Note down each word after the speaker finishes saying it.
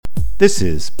This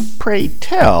is Pray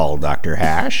Tell Dr.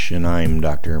 Hash, and I'm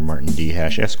Dr. Martin D.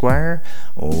 Hash, Esquire,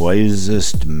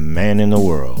 wisest man in the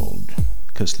world.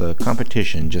 'Cause the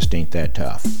competition just ain't that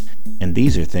tough. And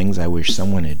these are things I wish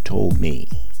someone had told me.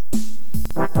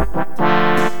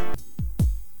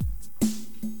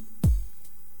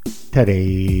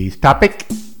 Today's topic: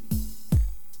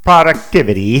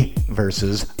 productivity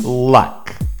versus luck.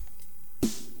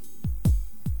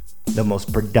 The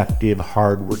most productive,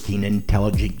 hardworking,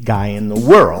 intelligent guy in the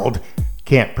world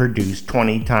can't produce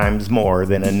 20 times more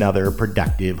than another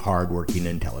productive, hardworking,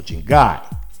 intelligent guy.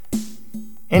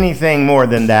 Anything more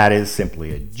than that is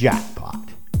simply a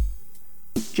jackpot.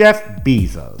 Jeff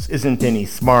Bezos isn't any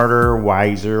smarter,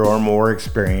 wiser, or more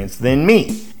experienced than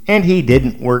me, and he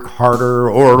didn't work harder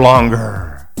or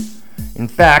longer. In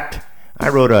fact, I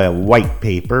wrote a white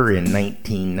paper in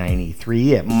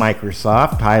 1993 at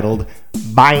Microsoft titled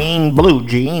Buying Blue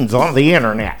Jeans on the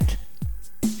Internet.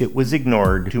 It was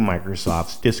ignored to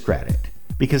Microsoft's discredit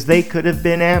because they could have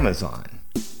been Amazon.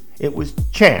 It was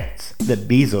chance that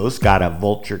Bezos got a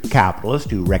vulture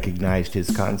capitalist who recognized his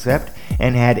concept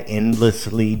and had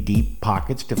endlessly deep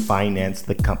pockets to finance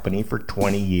the company for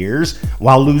 20 years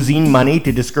while losing money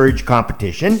to discourage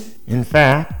competition. In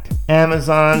fact,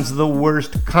 Amazon's the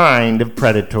worst kind of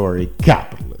predatory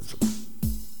capitalism.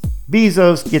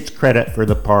 Bezos gets credit for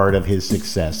the part of his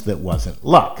success that wasn't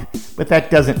luck, but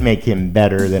that doesn't make him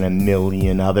better than a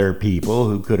million other people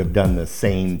who could have done the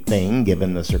same thing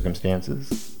given the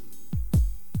circumstances.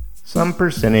 Some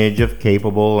percentage of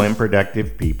capable and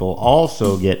productive people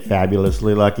also get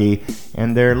fabulously lucky,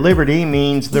 and their liberty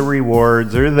means the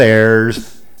rewards are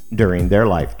theirs during their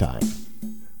lifetime.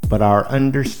 But our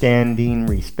understanding,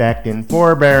 respect, and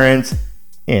forbearance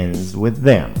ends with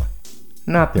them,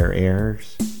 not their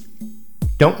heirs.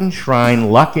 Don't enshrine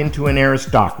luck into an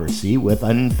aristocracy with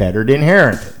unfettered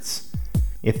inheritance.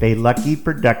 If a lucky,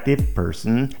 productive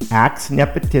person acts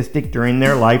nepotistic during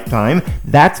their lifetime,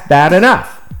 that's bad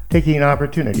enough, taking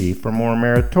opportunity for more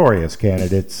meritorious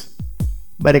candidates.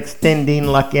 But extending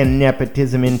luck and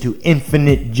nepotism into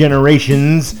infinite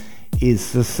generations is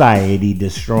society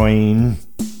destroying.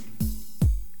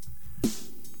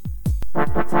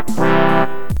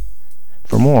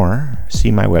 For more,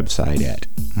 see my website at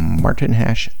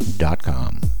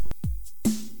martinhash.com.